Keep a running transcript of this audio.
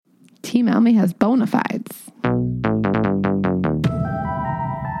Team Almy has bona fides.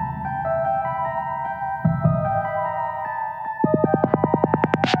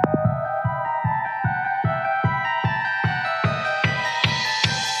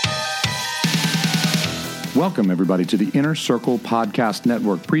 Welcome, everybody, to the Inner Circle Podcast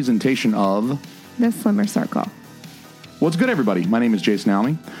Network presentation of The Slimmer Circle. What's good, everybody? My name is Jason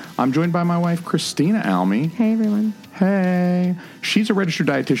Almy. I'm joined by my wife, Christina Almy. Hey, everyone. Hey. She's a registered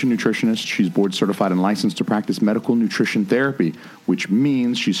dietitian nutritionist. She's board certified and licensed to practice medical nutrition therapy, which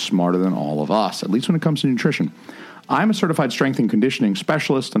means she's smarter than all of us, at least when it comes to nutrition. I'm a certified strength and conditioning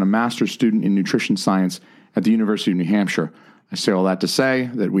specialist and a master's student in nutrition science at the University of New Hampshire. I say all that to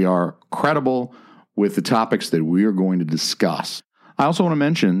say that we are credible with the topics that we are going to discuss. I also want to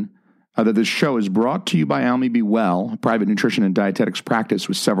mention that this show is brought to you by Almy Be Well, a private nutrition and dietetics practice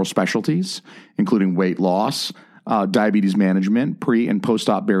with several specialties, including weight loss, diabetes management, pre- and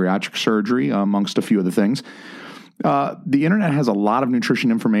post-op bariatric surgery, amongst a few other things. The internet has a lot of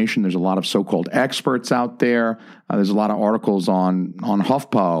nutrition information. There's a lot of so-called experts out there. There's a lot of articles on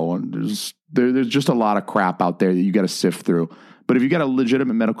HuffPo. And there's just a lot of crap out there that you got to sift through. But if you've got a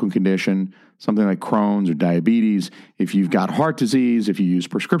legitimate medical condition, something like Crohn's or diabetes, if you've got heart disease, if you use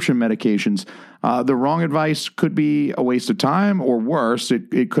prescription medications, the wrong advice could be a waste of time, or worse,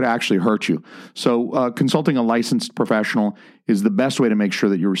 it could actually hurt you. So consulting a licensed professional is the best way to make sure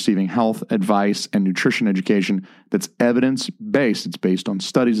that you're receiving health advice and nutrition education that's evidence-based. It's based on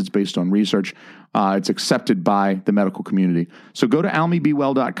studies. It's based on research. It's accepted by the medical community. So go to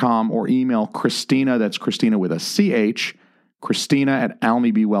almybewell.com or email Christina, that's Christina with a CH,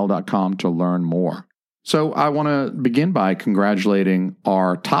 Christina@almybewell.com to learn more. So I want to begin by congratulating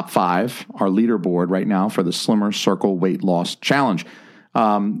our top 5, our leaderboard right now for the Slimmer Circle Weight Loss Challenge.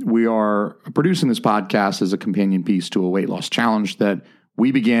 We are producing this podcast as a companion piece to a weight loss challenge that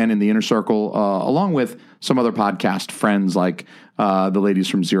we began in the Inner Circle, along with some other podcast friends like the ladies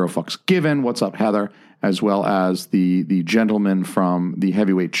from Zero Fucks Given, What's Up, Heather, as well as the gentlemen from the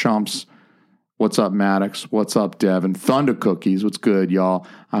Heavyweight Chumps. What's up, Maddox? What's up, Devin? Thunder Cookies. What's good, y'all?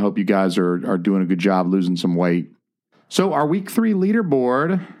 I hope you guys are doing a good job losing some weight. So our week 3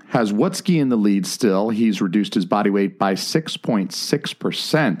 leaderboard has Wutzke in the lead still. He's reduced his body weight by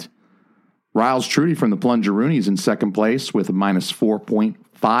 6.6%. Riles Trudy from the Plungeroonies in second place with a minus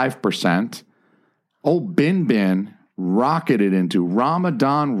 4.5%. Old Bin rocketed into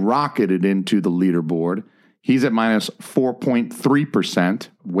the leaderboard. He's at minus 4.3%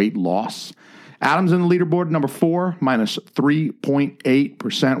 weight loss. Adam's in the leaderboard, number 4, minus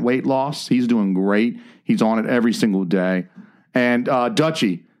 3.8% weight loss. He's doing great. He's on it every single day. And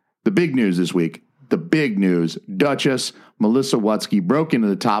Dutchie, the big news this week, Duchess Melissa Wutzke broke into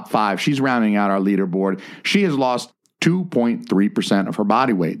the top 5. She's rounding out our leaderboard. She has lost 2.3% of her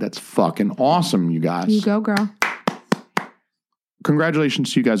body weight. That's fucking awesome, you guys. You go, girl.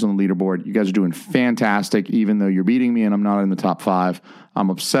 Congratulations to you guys on the leaderboard. You guys are doing fantastic, even though you're beating me and I'm not in the top 5. I'm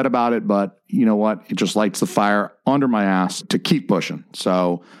upset about it, but you know what? It just lights the fire under my ass to keep pushing.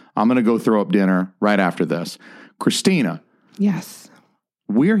 So I'm going to go throw up dinner right after this. Christina. Yes.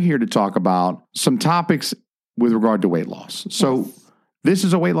 We're here to talk about some topics with regard to weight loss. So This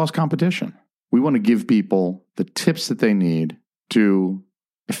is a weight loss competition. We want to give people the tips that they need to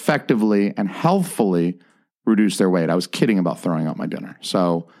effectively and healthfully reduce their weight. I was kidding about throwing out my dinner.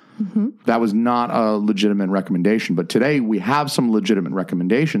 So that was not a legitimate recommendation. But today we have some legitimate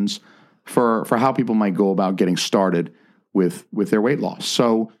recommendations for how people might go about getting started with their weight loss.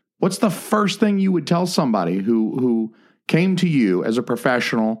 So what's the first thing you would tell somebody who came to you as a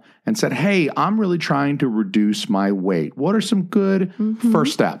professional and said, hey, I'm really trying to reduce my weight? What are some good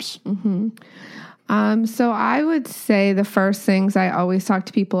first steps? So I would say the first things I always talk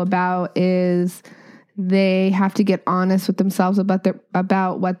to people about is they have to get honest with themselves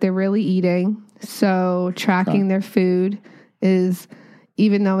about what they're really eating. So tracking their food is,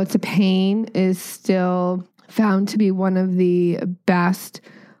 even though it's a pain, is still found to be one of the best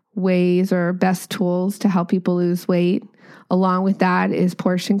ways or best tools to help people lose weight. Along with that is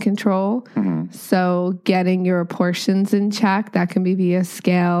portion control. So getting your portions in check, that can be via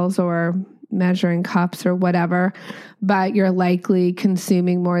scales or measuring cups or whatever, but you're likely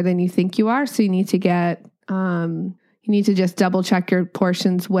consuming more than you think you are. So you need to just double check your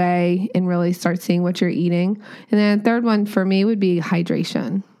portions weigh and really start seeing what you're eating. And then the third one for me would be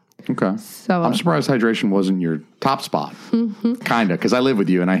hydration. Okay. So I'm surprised hydration wasn't your top spot. Kind of, because I live with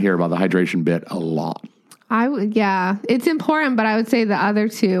you and I hear about the hydration bit a lot. It's important, but I would say the other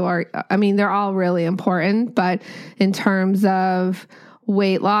two they're all really important, but in terms of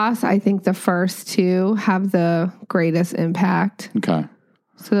weight loss, I think the first two have the greatest impact. Okay.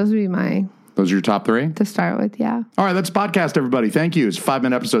 So those would be Those are your top 3? to start with, yeah. All right, that's a podcast, everybody. Thank you. It's a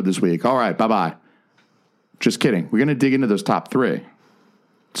 5-minute episode this week. All right, bye-bye. Just kidding. We're going to dig into those top 3.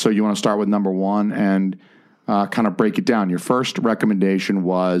 So you want to start with number 1 and kind of break it down. Your first recommendation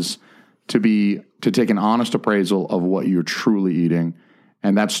was to take an honest appraisal of what you're truly eating,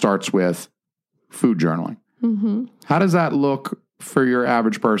 and that starts with food journaling. Mm-hmm. How does that look for your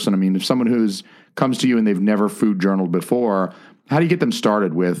average person? I mean, if someone comes to you and they've never food journaled before, how do you get them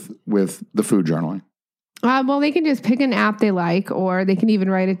started with the food journaling? Well, they can just pick an app they like, or they can even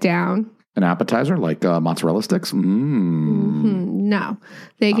write it down. An appetizer like mozzarella sticks? No.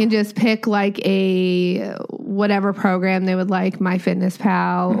 They can just pick like a whatever program they would like,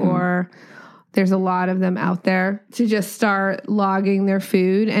 MyFitnessPal, or there's a lot of them out there, to just start logging their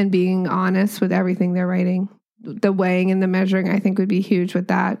food and being honest with everything they're writing. The weighing and the measuring, I think, would be huge with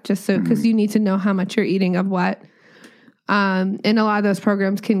that, just so, because you need to know how much you're eating of what. And a lot of those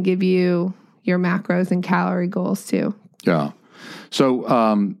programs can give you your macros and calorie goals too. Yeah. So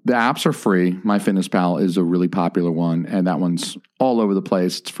the apps are free. MyFitnessPal is a really popular one, and that one's all over the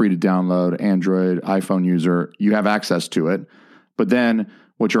place. It's free to download. Android, iPhone user, you have access to it. But then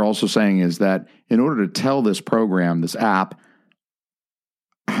what you're also saying is that in order to tell this program, this app,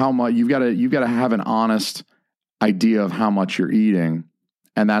 how much you've got to have an honest idea of how much you're eating,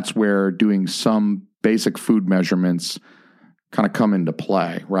 and that's where doing some basic food measurements kind of come into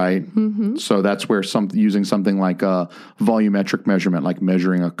play, right? Mm-hmm. So that's where using something like a volumetric measurement, like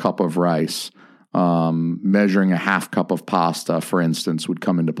measuring a cup of rice, measuring a half cup of pasta, for instance, would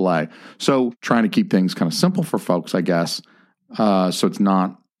come into play. So trying to keep things kind of simple for folks, I guess. So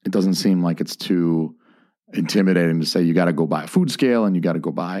it doesn't seem like it's too intimidating to say you got to go buy a food scale and you got to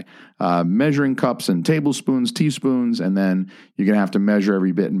go buy measuring cups and tablespoons, teaspoons, and then you're going to have to measure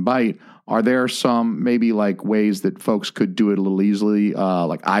every bit and bite. Are there some maybe like ways that folks could do it a little easily,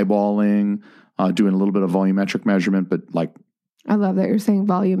 like eyeballing, doing a little bit of volumetric measurement, but like... I love that you're saying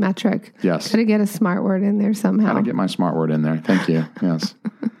volumetric. Yes. Got to get a smart word in there somehow. Got to get my smart word in there. Thank you. Yes.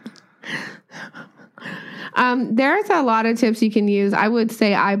 There's a lot of tips you can use. I would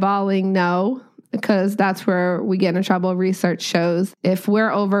say eyeballing, no, because that's where we get in trouble. Research shows if we're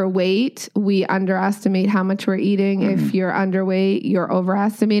overweight, we underestimate how much we're eating. Mm-hmm. If you're underweight, you're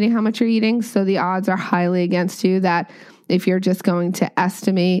overestimating how much you're eating. So the odds are highly against you that if you're just going to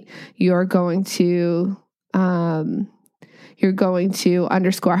estimate, you're going to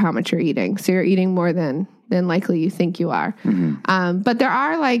underscore how much you're eating. So you're eating more than likely you think you are. Mm-hmm. But there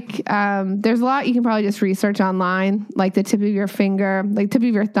are there's a lot you can probably just research online, like the tip of your finger, like tip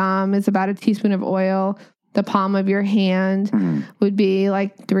of your thumb is about a teaspoon of oil. The palm of your hand would be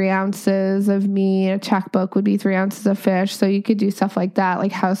like 3 ounces of meat. A checkbook would be 3 ounces of fish. So you could do stuff like that,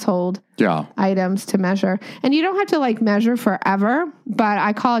 like household items to measure. And you don't have to like measure forever, but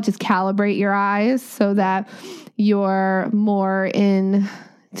I call it just calibrate your eyes so that you're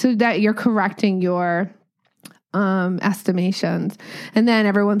so that you're correcting your estimations. And then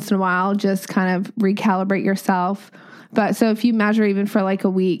every once in a while, just kind of recalibrate yourself. But so if you measure even for like a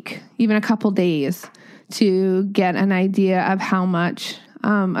week, even a couple days to get an idea of how much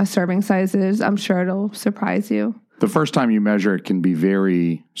a serving size is, I'm sure it'll surprise you. The first time you measure it can be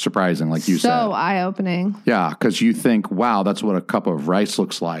very surprising, like you said. So eye-opening. Yeah, because you think, wow, that's what a cup of rice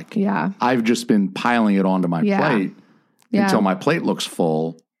looks like. Yeah. I've just been piling it onto my plate until my plate looks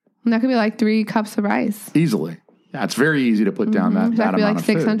full. And that could be like 3 cups of rice. Easily. Yeah, it's very easy to put down that amount of food. That could be like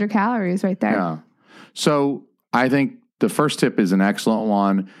 600 calories right there. Yeah. So I think the first tip is an excellent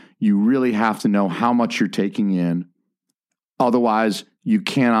one. You really have to know how much you're taking in. Otherwise, you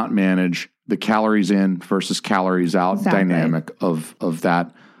cannot manage the calories in versus calories out dynamic of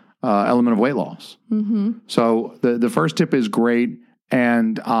that element of weight loss. Mm-hmm. So the first tip is great.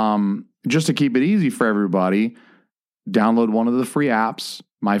 And just to keep it easy for everybody, download one of the free apps.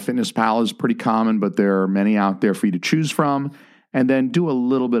 MyFitnessPal is pretty common, but there are many out there for you to choose from. And then do a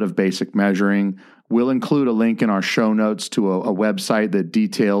little bit of basic measuring. We'll include a link in our show notes to a website that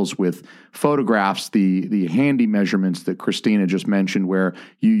details with photographs the handy measurements that Christina just mentioned, where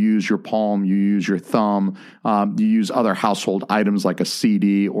you use your palm, you use your thumb, you use other household items like a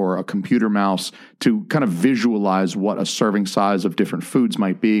CD or a computer mouse to kind of visualize what a serving size of different foods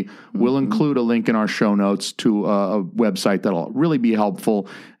might be. Mm-hmm. We'll include a link in our show notes to a website that'll really be helpful.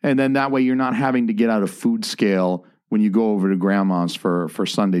 And then that way you're not having to get out a food scale when you go over to grandma's for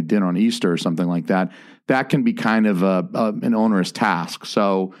Sunday dinner on Easter or something like that. That can be kind of an onerous task.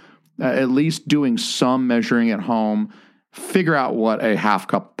 So at least doing some measuring at home, figure out what a half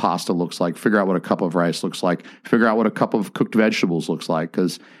cup pasta looks like, figure out what a cup of rice looks like, figure out what a cup of cooked vegetables looks like.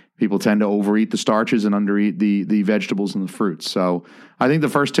 Because People tend to overeat the starches and undereat the vegetables and the fruits. So I think the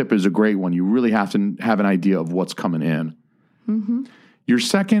first tip is a great one. You really have to have an idea of what's coming in. Mm-hmm. Your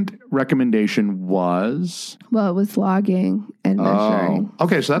second recommendation was? Well, it was logging and measuring.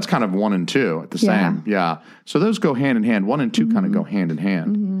 Okay, so that's kind of 1 and 2 at the same. Yeah. So those go hand in hand. 1 and 2 kind of go hand in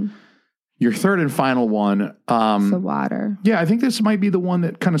hand. Mm-hmm. Your third and final one. The water. Yeah, I think this might be the one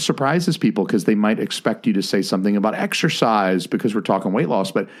that kind of surprises people because they might expect you to say something about exercise because we're talking weight loss.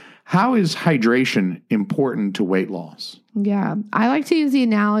 But how is hydration important to weight loss? Yeah, I like to use the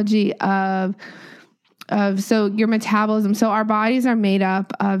analogy of so your metabolism. So our bodies are made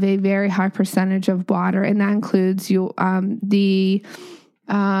up of a very high percentage of water, and that includes the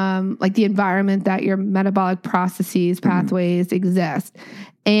environment that your metabolic processes, pathways exist.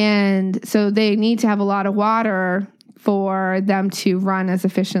 And so they need to have a lot of water for them to run as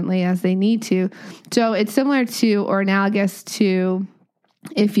efficiently as they need to. So it's similar to or analogous to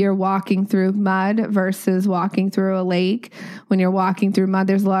if you're walking through mud versus walking through a lake. When you're walking through mud,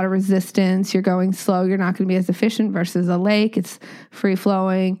 there's a lot of resistance. You're going slow. You're not going to be as efficient versus a lake. It's free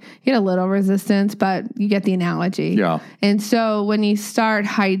flowing. You get a little resistance, but you get the analogy. Yeah. And so when you start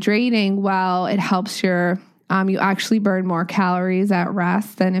hydrating well, it helps you actually burn more calories at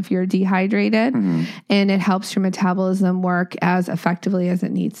rest than if you're dehydrated. Mm-hmm. And it helps your metabolism work as effectively as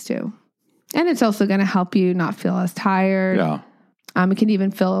it needs to. And it's also going to help you not feel as tired. Yeah. It can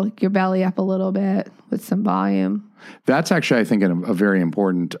even fill your belly up a little bit with some volume. That's actually, I think, a very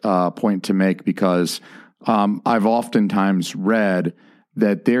important point to make because I've oftentimes read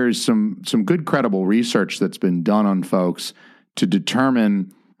that there's some good credible research that's been done on folks to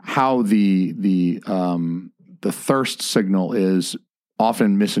determine how the thirst signal is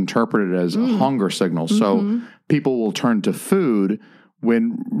often misinterpreted as a hunger signal. So people will turn to food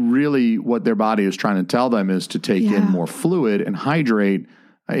when really what their body is trying to tell them is to take in more fluid and hydrate.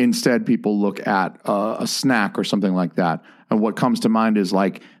 Instead, people look at a snack or something like that. And what comes to mind is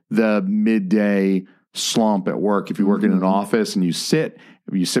like the midday slump at work. If you work in an office and you sit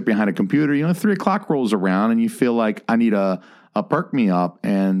behind a computer, 3 o'clock rolls around and you feel like I need a perk me up.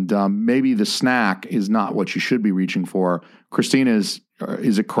 And maybe the snack is not what you should be reaching for. Christina, is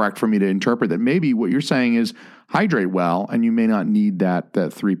it correct for me to interpret that maybe what you're saying is hydrate well, and you may not need that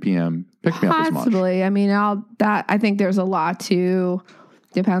 3 p.m. pick me up as much? Possibly. I mean, I think there's a lot to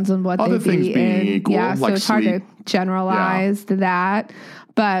depends on what other they things be being in. equal. Yeah, like so it's hard to generalize that,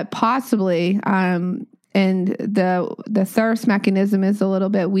 but possibly. And the thirst mechanism is a little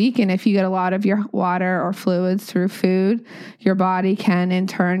bit weak, and if you get a lot of your water or fluids through food, your body can in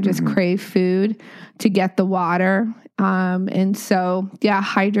turn just crave food to get the water. And so,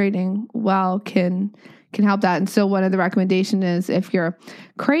 hydrating well can help that. And so one of the recommendations is if you're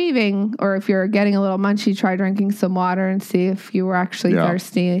craving or if you're getting a little munchy, try drinking some water and see if you were actually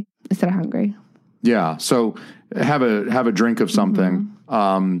thirsty instead of hungry. Yeah. So have a drink of something,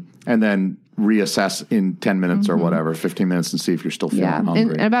 and then reassess in 10 minutes or whatever, 15 minutes, and see if you're still feeling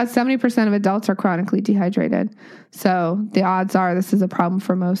hungry. And about 70% of adults are chronically dehydrated. So the odds are this is a problem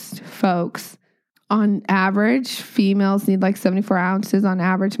for most folks. On average, females need like 74 ounces. On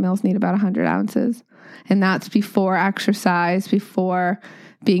average, males need about 100 ounces. And that's before exercise, before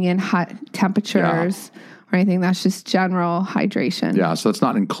being in hot temperatures or anything. That's just general hydration. Yeah, so that's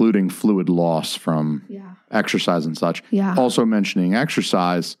not including fluid loss from exercise and such. Yeah. Also mentioning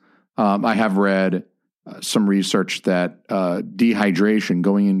exercise, I have read some research that dehydration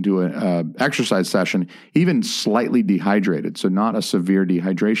going into an exercise session, even slightly dehydrated, so not a severe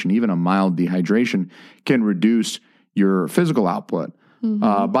dehydration, even a mild dehydration can reduce your physical output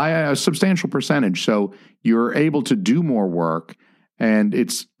by a substantial percentage. So you're able to do more work, and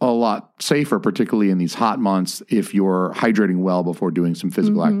it's a lot safer, particularly in these hot months, if you're hydrating well before doing some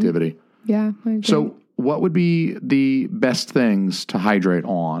physical activity. Yeah, I agree. So what would be the best things to hydrate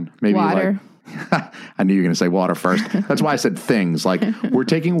on? Maybe water. I knew you were going to say water first. That's why I said things. Like we're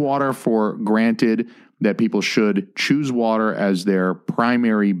taking water for granted that people should choose water as their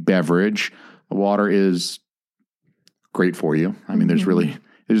primary beverage. Water is great for you. I mean,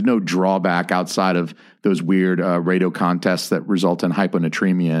 there's no drawback outside of those weird radio contests that result in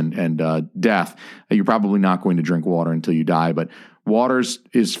hyponatremia and death. You're probably not going to drink water until you die, but water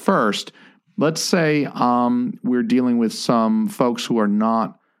is first. Let's say we're dealing with some folks who are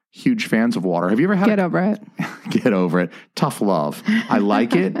not huge fans of water. Have you ever had... Get over it. Get over it. Tough love. I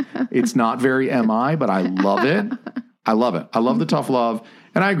like it. It's not very MI, but I love it. I love it. I love the tough love.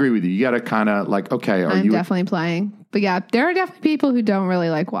 And I agree with you. You got to kind of like, okay, I'm definitely playing. But yeah, there are definitely people who don't really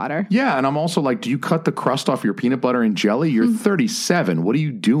like water. Yeah, and I'm also like, do you cut the crust off your peanut butter and jelly? You're 37. What are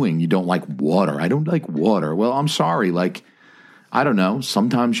you doing? You don't like water. I don't like water. Well, I'm sorry. Like, I don't know.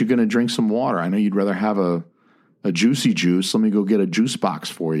 Sometimes you're going to drink some water. I know you'd rather have a juicy juice. Let me go get a juice box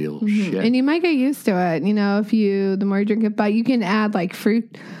for you. Shit. And you might get used to it. The more you drink it, but you can add like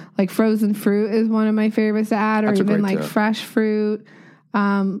fruit, like frozen fruit is one of my favorites to add, or even like fresh fruit,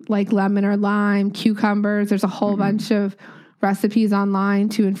 like lemon or lime, cucumbers. There's a whole bunch of recipes online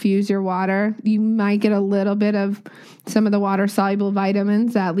to infuse your water. You might get a little bit of some of the water soluble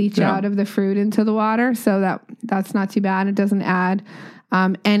vitamins that leach out of the fruit into the water. So that's not too bad. It doesn't add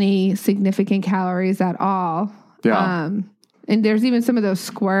any significant calories at all. Yeah. And there's even some of those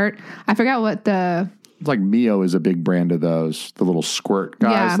squirt. I forgot what it's like Mio is a big brand of those, the little squirt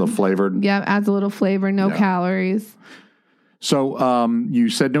guys, the flavored. Yeah, adds a little flavor, no calories. So you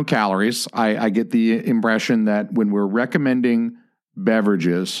said no calories. I get the impression that when we're recommending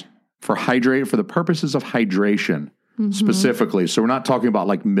beverages for the purposes of hydration specifically, so we're not talking about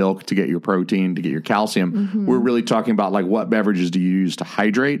like milk to get your protein, to get your calcium. We're really talking about like what beverages do you use to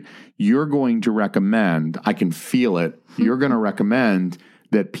hydrate. You're going to recommend, I can feel it, you're going to recommend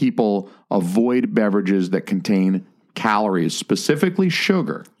that people avoid beverages that contain calories, specifically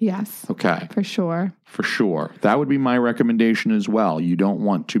sugar. Yes. Okay. For sure. For sure. That would be my recommendation as well. You don't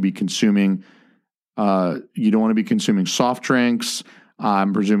want to be consuming soft drinks.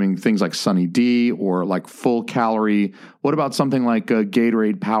 I'm presuming things like Sunny D or like full calorie. What about something like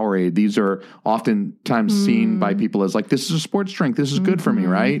Gatorade, Powerade? These are oftentimes seen by people as like, this is a sports drink. This is good for me,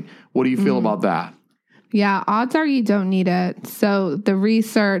 right? What do you feel about that? Yeah, odds are you don't need it. So the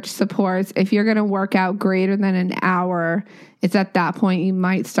research supports if you're going to work out greater than an hour, it's at that point you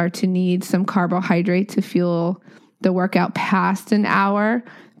might start to need some carbohydrate to fuel the workout past an hour.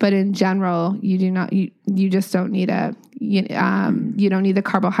 But in general, you do not. You just don't need it. You don't need the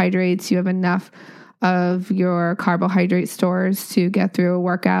carbohydrates. You have enough of your carbohydrate stores to get through a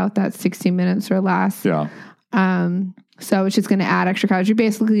workout that's 60 minutes or less. Yeah. So it's just going to add extra calories. You're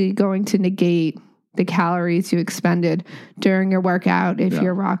basically going to negate the calories you expended during your workout if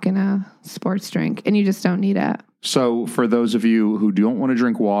you're rocking a sports drink, and you just don't need it. So for those of you who don't want to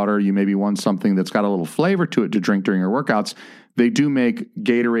drink water, you maybe want something that's got a little flavor to it to drink during your workouts. They do make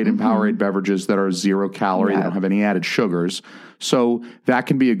Gatorade and Powerade beverages that are 0 calorie. They don't have any added sugars. So that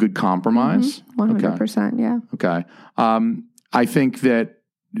can be a good compromise. 100%, yeah. Okay. I think that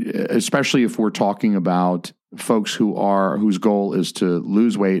especially if we're talking about folks whose goal is to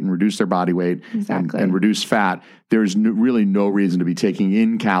lose weight and reduce their body weight and reduce fat, there's really no reason to be taking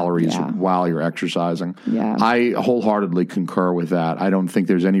in calories while you're exercising. Yeah. I wholeheartedly concur with that. I don't think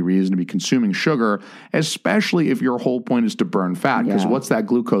there's any reason to be consuming sugar, especially if your whole point is to burn fat, because what's that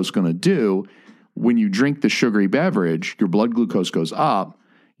glucose going to do? When you drink the sugary beverage, your blood glucose goes up,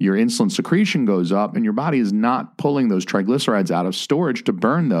 your insulin secretion goes up, and your body is not pulling those triglycerides out of storage to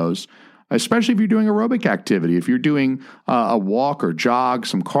burn those, especially if you're doing aerobic activity. If you're doing a walk or jog,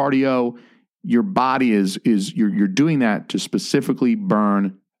 some cardio, your body you're doing that to specifically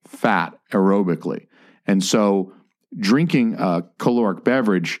burn fat aerobically. And so drinking a caloric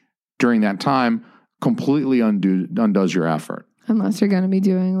beverage during that time completely undoes your effort. Unless you're going to be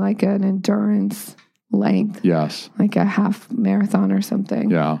doing like an endurance length. Yes. Like a half marathon or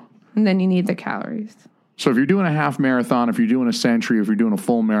something. Yeah. And then you need the calories. So if you're doing a half marathon, if you're doing a century, if you're doing a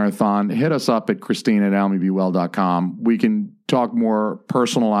full marathon, hit us up at Christine@AlmyBeWell.com. We can talk more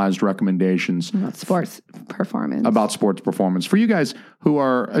personalized recommendations. About sports performance. For you guys who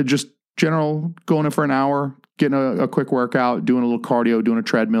are just general, going in for an hour, getting a quick workout, doing a little cardio, doing a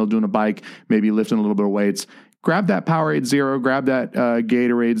treadmill, doing a bike, maybe lifting a little bit of weights. Grab that Powerade Zero, grab that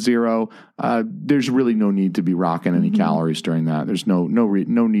Gatorade Zero. There's really no need to be rocking any calories during that. There's no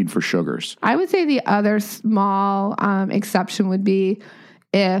need for sugars. I would say the other small exception would be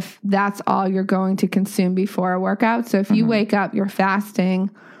if that's all you're going to consume before a workout. So if you wake up, you're fasting,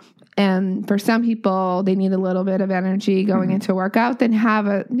 and for some people, they need a little bit of energy going into a workout, then have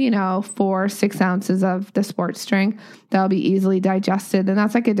 4 or 6 ounces of the sports drink. That'll be easily digested, and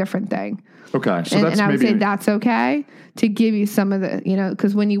that's like a different thing. Okay. So and I would say that's okay to give you some of the,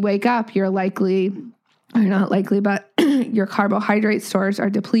 because when you wake up, you're likely, or not likely, but your carbohydrate stores are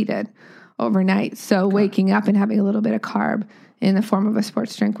depleted overnight. So waking up and having a little bit of carb in the form of a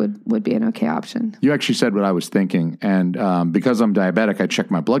sports drink would be an okay option. You actually said what I was thinking. And because I'm diabetic, I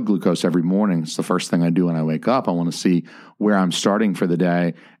check my blood glucose every morning. It's the first thing I do when I wake up. I want to see where I'm starting for the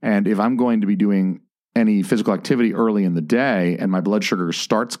day. And if I'm going to be doing any physical activity early in the day and my blood sugar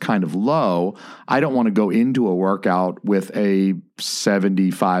starts kind of low, I don't want to go into a workout with a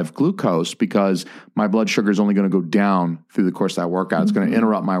 75 glucose because my blood sugar is only going to go down through the course of that workout. It's going to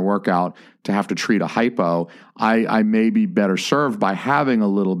interrupt my workout to have to treat a hypo. I may be better served by having a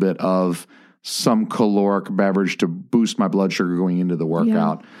little bit of some caloric beverage to boost my blood sugar going into the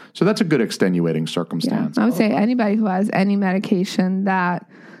workout. So that's a good extenuating circumstance. I would say anybody who has any medication that,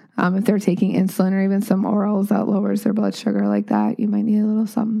 if they're taking insulin or even some orals that lowers their blood sugar like that, you might need a little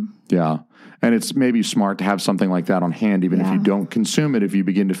something. Yeah. And it's maybe smart to have something like that on hand, even if you don't consume it, if you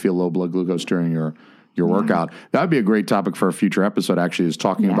begin to feel low blood glucose during your workout. That would be a great topic for a future episode, actually, is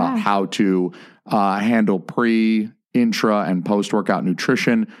talking about how to handle pre, intra, and post-workout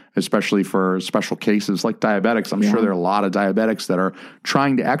nutrition, especially for special cases like diabetics. I'm sure there are a lot of diabetics that are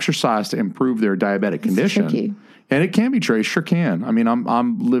trying to exercise to improve their diabetic condition. Tricky. And it can be tricky, sure can. I mean,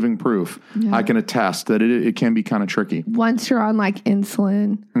 I'm living proof. Yeah. I can attest that it can be kind of tricky. Once you're on like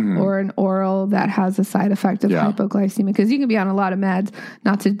insulin or an oral that has a side effect of hypoglycemia, because you can be on a lot of meds,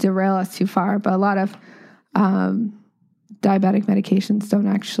 not to derail us too far, but a lot of diabetic medications don't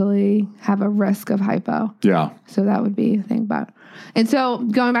actually have a risk of hypo. Yeah. So that would be a thing about. And so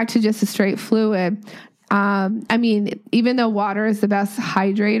going back to just a straight fluid, I mean, even though water is the best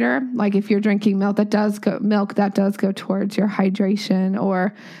hydrator, like if you're drinking milk, that does go towards your hydration,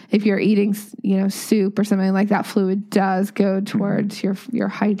 or if you're eating, soup or something like that, fluid does go towards your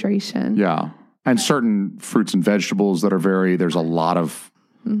hydration. Yeah. And certain fruits and vegetables that are there's a lot of,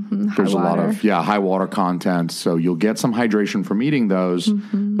 high water content. So you'll get some hydration from eating those,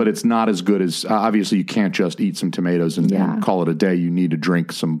 but it's not as good as, obviously you can't just eat some tomatoes and call it a day. You need to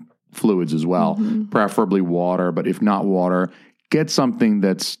drink some fluids as well, preferably water, but if not water, get something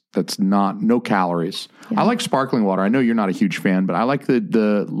that's no calories. I like sparkling water. I know you're not a huge fan, but I like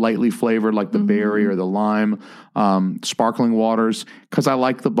the lightly flavored, like the berry or the lime sparkling waters, because I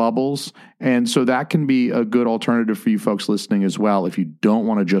like the bubbles. And so that can be a good alternative for you folks listening as well. If you don't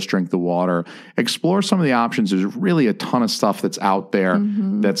want to just drink the water, explore some of the options. There's really a ton of stuff that's out there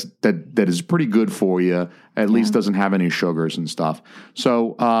that is pretty good for you, at least doesn't have any sugars and stuff.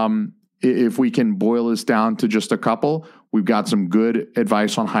 So if we can boil this down to just a couple, we've got some good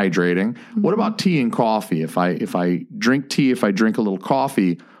advice on hydrating. What about tea and coffee? If I drink tea, if I drink a little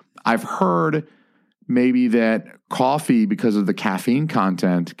coffee, I've heard maybe that coffee, because of the caffeine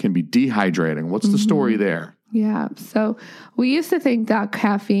content, can be dehydrating. What's the story there? Yeah. So we used to think that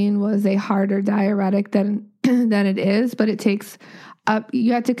caffeine was a harder diuretic than it is, but it takes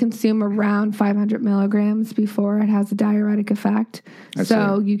you have to consume around 500 milligrams before it has a diuretic effect.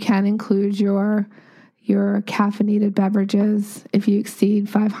 So you can include your caffeinated beverages. If you exceed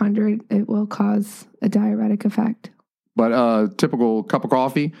 500, it will cause a diuretic effect. But a typical cup of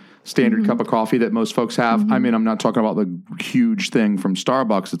coffee, standard cup of coffee that most folks have. I mean, I'm not talking about the huge thing from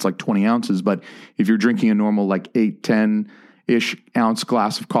Starbucks. It's like 20 ounces. But if you're drinking a normal like 8, 10-ish ounce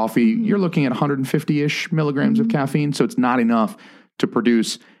glass of coffee, you're looking at 150-ish milligrams of caffeine. So it's not enough to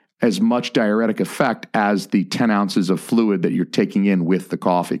produce as much diuretic effect as the 10 ounces of fluid that you're taking in with the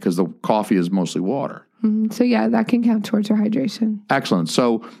coffee, because the coffee is mostly water. So yeah, that can count towards your hydration. Excellent.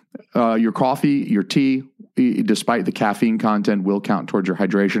 So your coffee, your tea, despite the caffeine content, will count towards your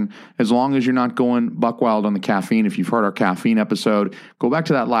hydration, as long as you're not going buck wild on the caffeine. If you've heard our caffeine episode, go back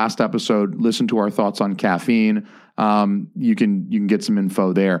to that last episode, listen to our thoughts on caffeine. You can get some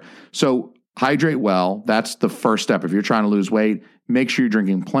info there. So hydrate well. That's the first step. If you're trying to lose weight, make sure you're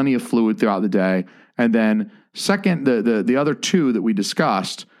drinking plenty of fluid throughout the day. And then second, the other two that we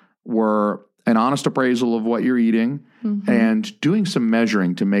discussed were an honest appraisal of what you're eating and doing some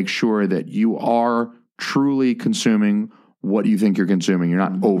measuring to make sure that you are truly consuming what you think you're consuming. You're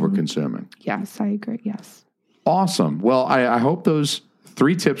not over-consuming. Yes, I agree. Yes. Awesome. Well, I hope those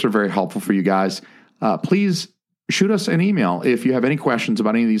 3 tips are very helpful for you guys. Please shoot us an email if you have any questions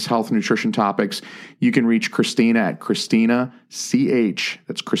about any of these health and nutrition topics. You can reach Christina at Christina CH.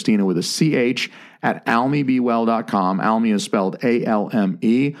 That's Christina with a CH at almebewell.com. Alme is spelled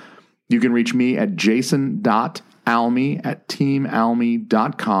ALME. You can reach me at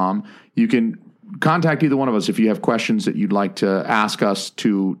jason.alme@teamalme.com. You can contact either one of us if you have questions that you'd like to ask us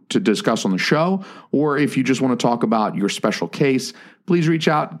to discuss on the show, or if you just want to talk about your special case. Please reach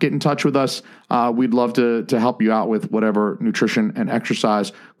out, get in touch with us. We'd love to help you out with whatever nutrition and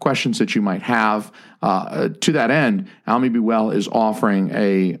exercise questions that you might have. To that end, Alme Be Well is offering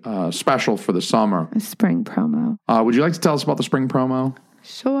a special for the summer. A spring promo. Would you like to tell us about the spring promo?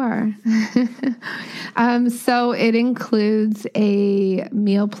 Sure. So it includes a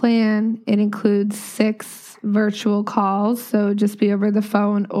meal plan. It includes 6 virtual calls. So just be over the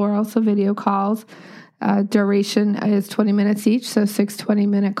phone or also video calls. Duration is 20 minutes each, so 6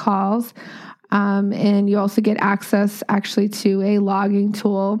 20-minute calls. And you also get access actually to a logging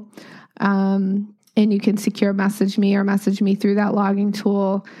tool. And you can secure message me or message me through that logging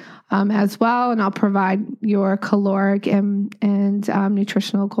tool as well. And I'll provide your caloric and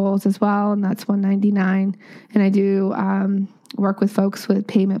nutritional goals as well. And that's $199. And I do work with folks with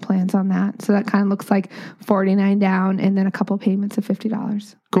payment plans on that. So that kind of looks like $49 down and then a couple payments of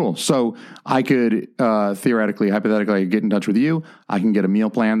 $50. Cool. So I could theoretically, hypothetically, I could get in touch with you. I can get a meal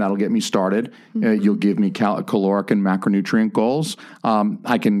plan. That'll get me started. You'll give me caloric and macronutrient goals.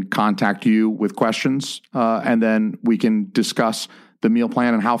 I can contact you with questions, and then we can discuss the meal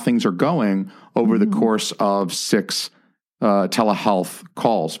plan and how things are going over the course of 6 telehealth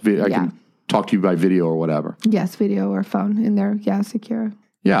calls. I can talk to you by video or whatever. Yes, video or phone in there. Yeah, secure.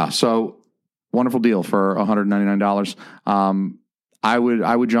 Yeah. So wonderful deal for $199. I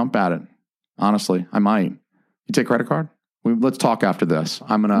would jump at it. Honestly, I might. You take credit card? Let's talk after this.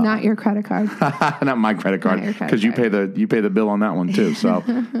 I'm gonna not your credit card, not my credit card, because you pay the bill on that one too. So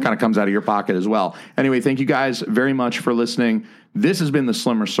kind of comes out of your pocket as well. Anyway, thank you guys very much for listening. This has been the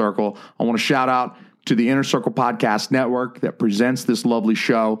Slimmer Circle. I want to shout out to the Inner Circle Podcast Network that presents this lovely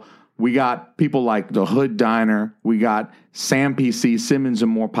show. We got people like the Hood Diner. We got Sam PC, Simmons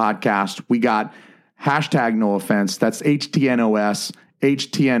and More podcast. We got hashtag No Offense. That's HTNOS,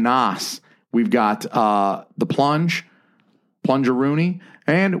 HTNOS. We've got the Plunge, Plungeroonie,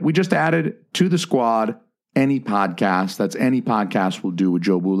 and we just added to the squad Any Podcast. That's Any Podcast will do with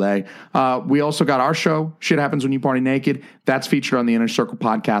Joe Boulay. We also got our show, Shit Happens When You Party Naked. That's featured on the Inner Circle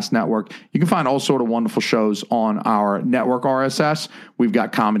Podcast Network. You can find all sort of wonderful shows on our network RSS. We've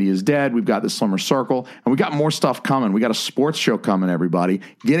got Comedy is Dead. We've got the Slimmer Circle. And we got more stuff coming. We got a sports show coming, everybody.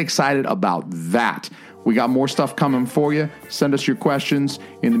 Get excited about that. We got more stuff coming for you. Send us your questions.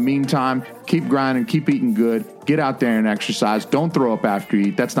 In the meantime, keep grinding, keep eating good. Get out there and exercise. Don't throw up after you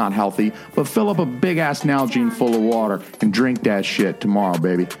eat. That's not healthy. But fill up a big-ass Nalgene full of water and drink that shit tomorrow,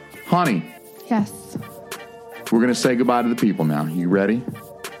 baby. Honey. Yes. We're going to say goodbye to the people now. You ready?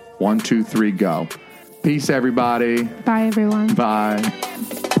 1, 2, 3, go. Peace, everybody. Bye, everyone. Bye.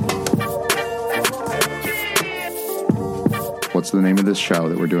 What's the name of this show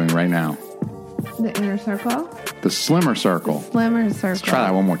that we're doing right now? The Inner Circle? The Slimmer Circle. Slimmer Circle. Let's try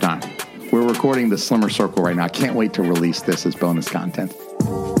that one more time. We're recording the Slimmer Circle right now. I can't wait to release this as bonus content.